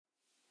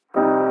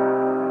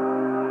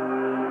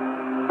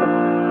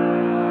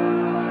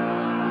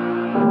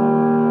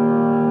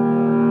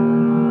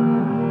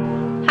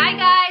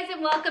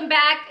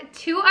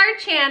to our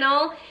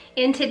channel.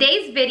 In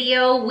today's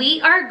video, we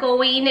are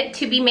going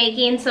to be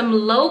making some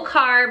low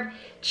carb,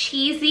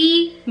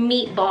 cheesy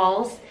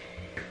meatballs.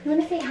 You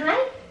wanna say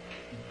hi?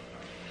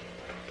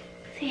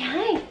 Say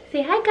hi.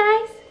 Say hi,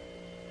 guys.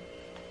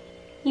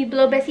 You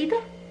blow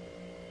besito?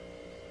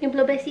 You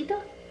blow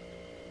besito?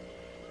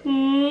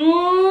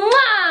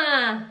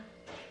 Mwah!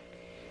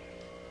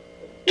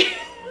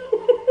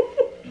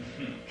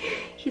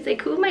 He's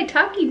like, who am I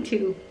talking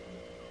to?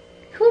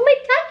 Who am I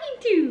talking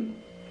to?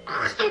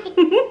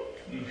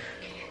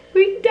 Who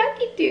are you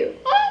talking to?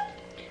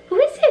 Who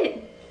is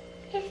it?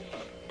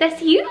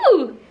 That's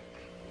you.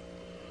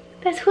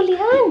 That's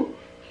Julian.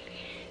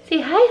 Say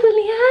hi,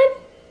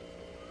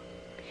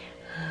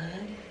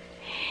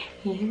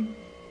 Julian.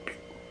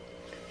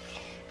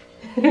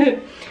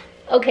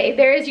 Okay,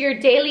 there's your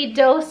daily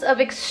dose of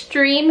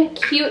extreme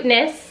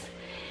cuteness.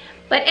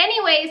 But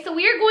anyway, so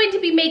we are going to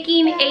be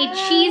making a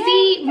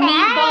cheesy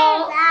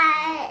meatball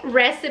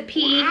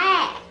recipe.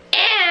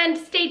 And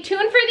stay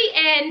tuned for the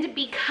end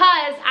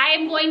because I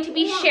am going to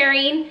be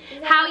sharing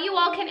how you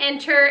all can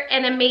enter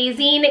an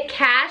amazing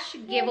cash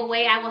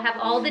giveaway. I will have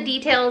all the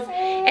details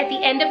at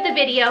the end of the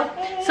video.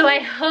 So I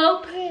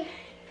hope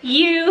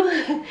you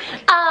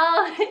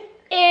all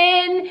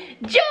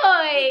enjoy.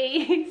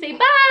 Say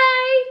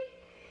bye.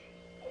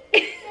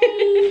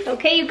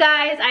 Okay, you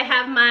guys, I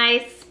have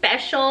my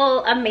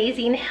special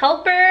amazing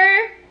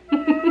helper.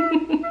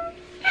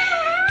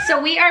 So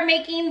we are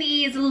making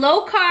these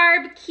low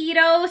carb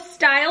keto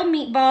style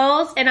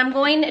meatballs, and I'm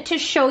going to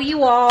show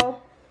you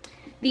all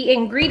the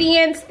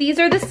ingredients. These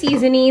are the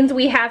seasonings.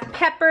 We have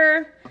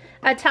pepper,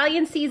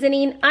 Italian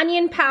seasoning,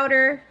 onion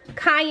powder,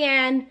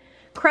 cayenne,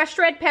 crushed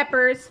red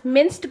peppers,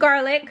 minced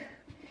garlic,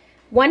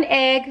 1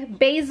 egg,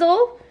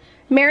 basil,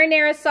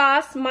 marinara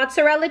sauce,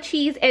 mozzarella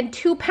cheese, and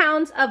 2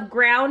 pounds of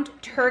ground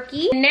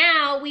turkey.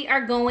 Now we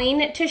are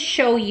going to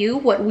show you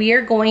what we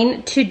are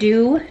going to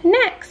do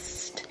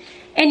next.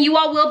 And you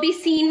all will be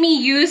seeing me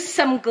use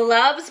some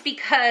gloves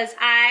because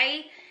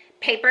I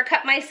paper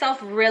cut myself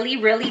really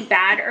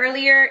bad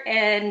earlier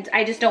and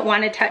I just don't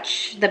want to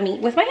touch the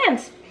meat with my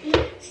hands.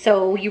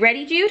 So you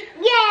ready, Jude?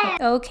 Yeah.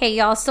 Okay,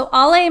 y'all, so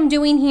all I am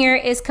doing here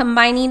is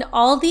combining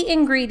all the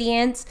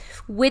ingredients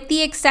with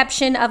the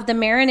exception of the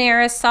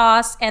marinara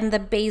sauce and the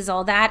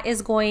basil. That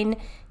is going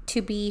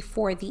to be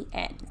for the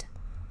end.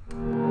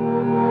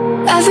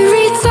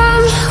 Every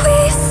time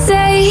we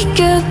say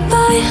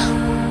goodbye,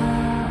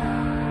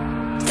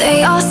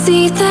 they all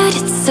see that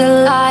it's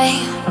a lie,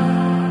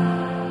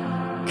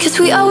 'cause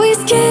we always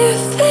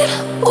give it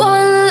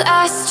one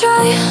last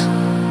try.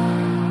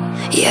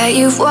 Yeah,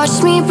 you've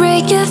watched me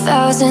break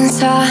 1,000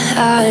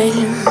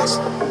 times.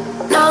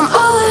 Now I'm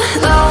all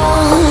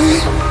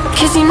alone,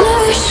 'cause you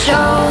never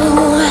show.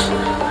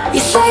 You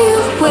say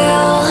you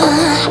will,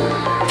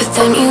 but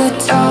then you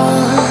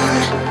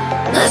don't.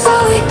 That's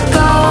how it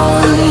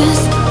goes.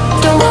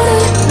 Don't wanna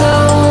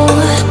know.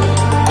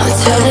 I'm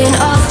turning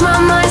off my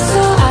mind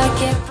so I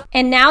get.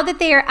 And now that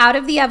they are out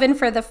of the oven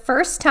for the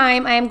first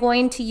time, I am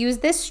going to use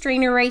this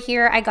strainer right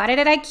here. I got it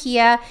at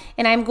IKEA,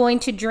 and I'm going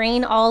to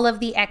drain all of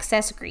the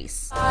excess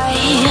grease.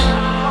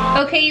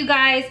 Okay, you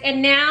guys,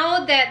 and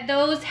now that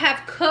those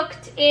have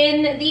cooked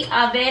in the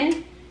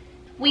oven,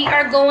 we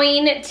are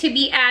going to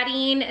be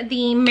adding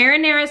the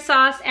marinara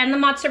sauce and the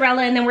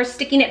mozzarella, and then we're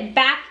sticking it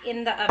back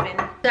in the oven.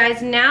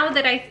 Guys, now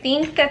that I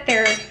think that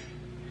they're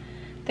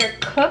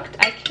cooked,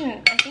 I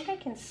think I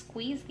can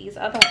squeeze these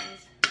other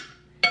ones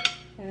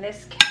in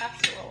this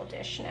casserole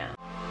dish now.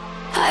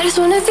 I just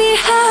wanna be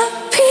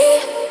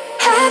happy,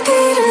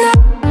 happy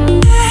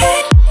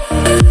tonight.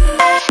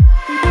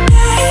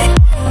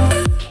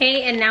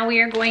 Okay, and now we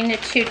are going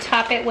to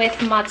top it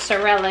with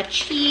mozzarella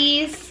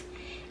cheese,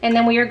 and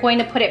then we are going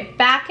to put it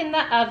back in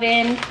the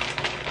oven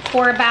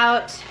for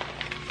about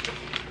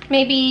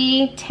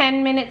maybe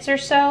 10 minutes or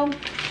so.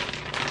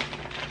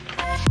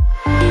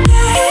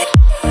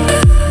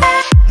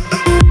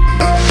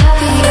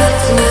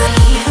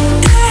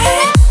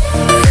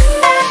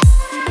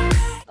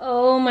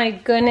 Oh my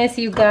goodness,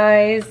 you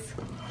guys.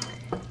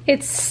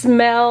 It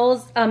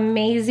smells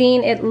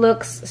amazing. It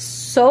looks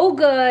so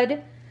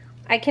good.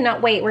 I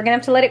cannot wait. We're gonna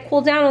have to let it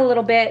cool down a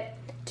little bit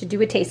to do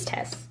a taste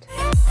test.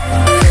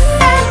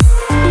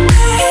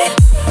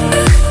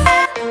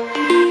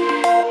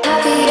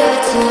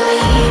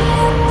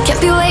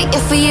 Can't be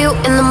waiting for you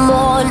in the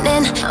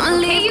morning.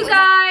 Hey you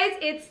guys,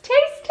 it's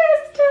taste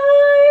test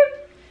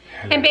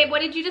time. And babe,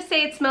 what did you just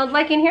say it smelled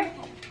like in here?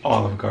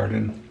 Olive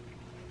Garden.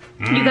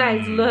 You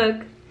guys,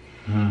 look.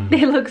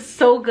 They look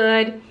so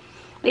good.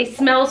 They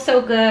smell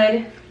so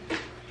good.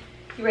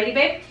 You ready,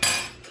 babe?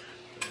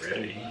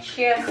 Ready.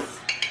 Cheers.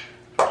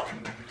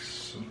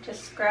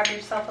 Just grab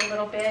yourself a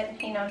little bit,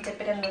 you know, dip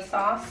it in the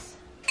sauce.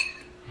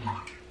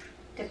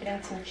 Dip it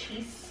in some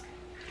cheese.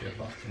 Get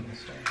lost in the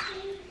sauce.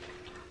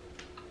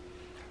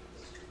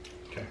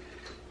 Okay.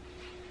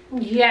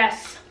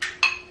 Yes.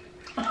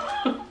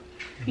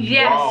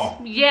 Yes.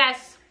 Wow.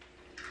 Yes.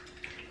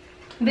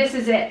 This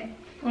is it.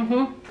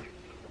 Wow.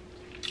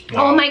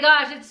 Oh my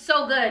gosh, it's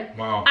so good.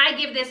 Wow. I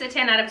give this a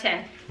 10 out of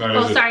 10. That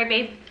oh, sorry,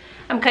 babe.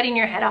 I'm cutting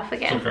your head off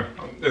again. Okay.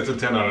 It's a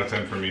 10 out of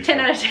 10 for me. 10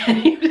 out of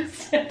 10. You just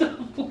stand all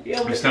the way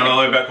over I stand all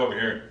the way back over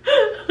here.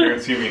 You can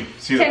see me.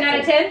 See 10 out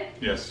of 10?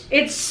 Yes.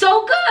 It's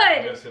so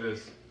good. Yes, it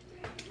is.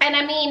 And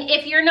I mean,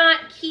 if you're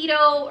not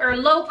keto or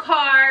low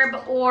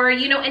carb or,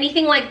 you know,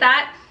 anything like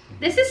that,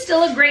 this is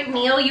still a great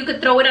meal. You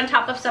could throw it on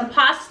top of some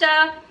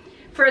pasta.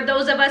 For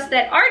those of us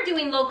that are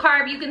doing low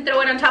carb, you can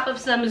throw it on top of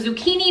some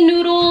zucchini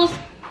noodles.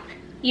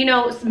 You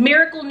know,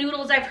 miracle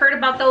noodles, I've heard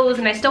about those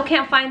and I still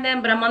can't find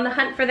them, but I'm on the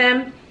hunt for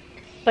them.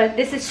 But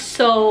this is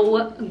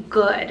so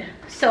good.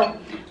 So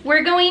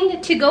we're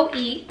going to go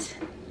eat,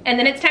 and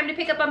then it's time to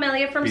pick up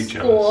Amelia from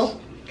school.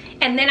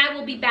 And then I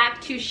will be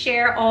back to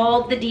share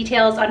all the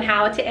details on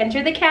how to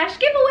enter the cash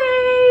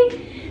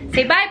giveaway.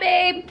 Say bye,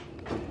 babe.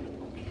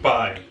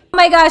 Bye. Oh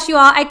my gosh, you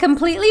all, I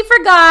completely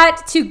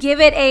forgot to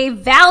give it a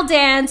Val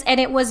dance, and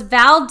it was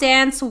Val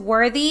dance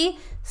worthy.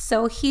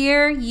 So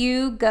here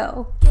you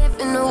go.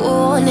 Giving a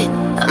warning,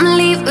 I'm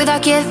leave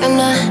without giving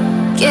a,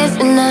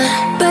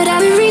 but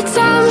every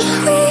time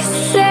we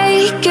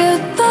say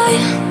goodbye,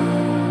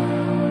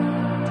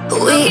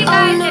 okay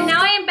guys, and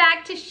now I am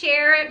back to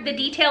share the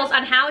details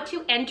on how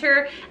to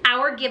enter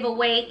our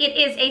giveaway. It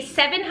is a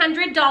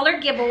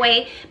 $700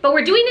 giveaway, but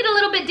we're doing it a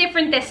little bit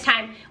different this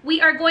time.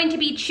 We are going to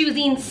be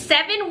choosing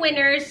 7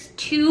 winners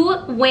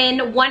to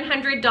win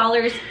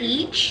 $100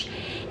 each.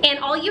 And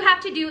all you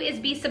have to do is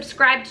be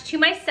subscribed to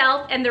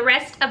myself and the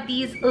rest of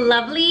these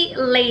lovely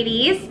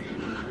ladies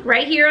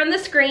right here on the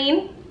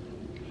screen.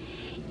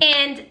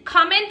 And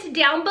comment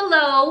down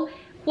below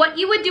what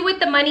you would do with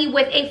the money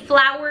with a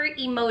flower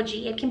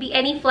emoji. It can be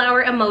any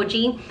flower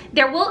emoji.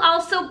 There will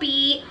also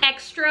be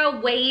extra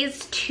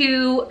ways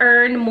to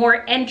earn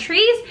more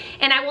entries,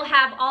 and I will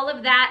have all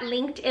of that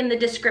linked in the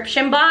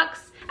description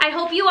box. I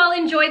hope you all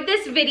enjoyed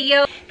this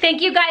video.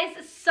 Thank you guys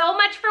so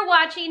much for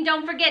watching.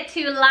 Don't forget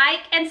to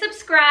like and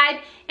subscribe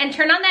and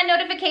turn on that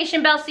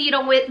notification bell so you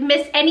don't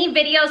miss any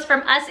videos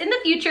from us in the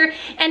future,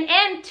 and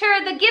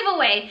enter the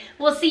giveaway.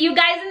 We'll see you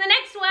guys in the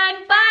next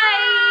one. Bye!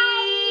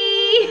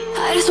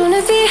 I just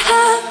wanna be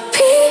happy.